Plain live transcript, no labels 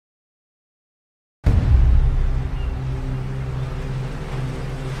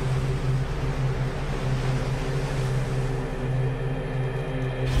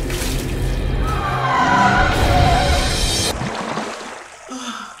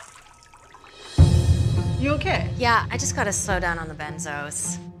okay? Yeah, I just gotta slow down on the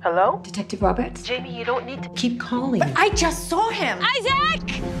benzos. Hello? Detective Roberts? Jamie, you don't need to keep calling. But I just saw him!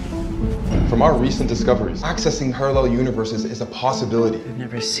 Isaac! From our recent discoveries, accessing parallel universes is a possibility. I've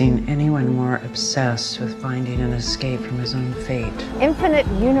never seen anyone more obsessed with finding an escape from his own fate. Infinite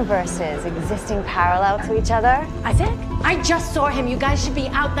universes existing parallel to each other. Isaac? I just saw him. You guys should be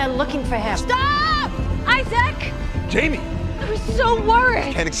out there looking for him. Stop! Isaac! Jamie! I was so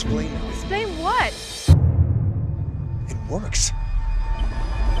worried. Can't explain it. Explain what? It works.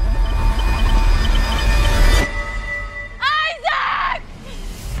 Isaac!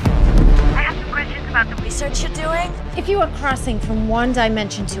 I have some questions about the Research you're doing? If you were crossing from one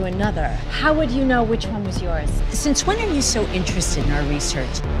dimension to another, how would you know which one was yours? Since when are you so interested in our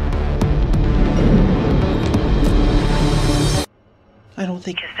research? I don't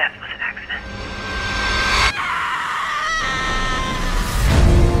think his death was an accident.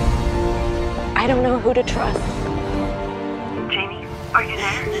 I don't know who to trust. Jamie, are you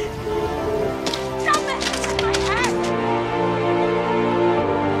there? Stop it! It's my head!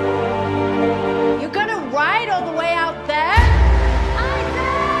 You're gonna ride all the way out there?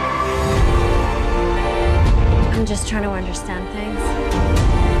 I'm just trying to understand things.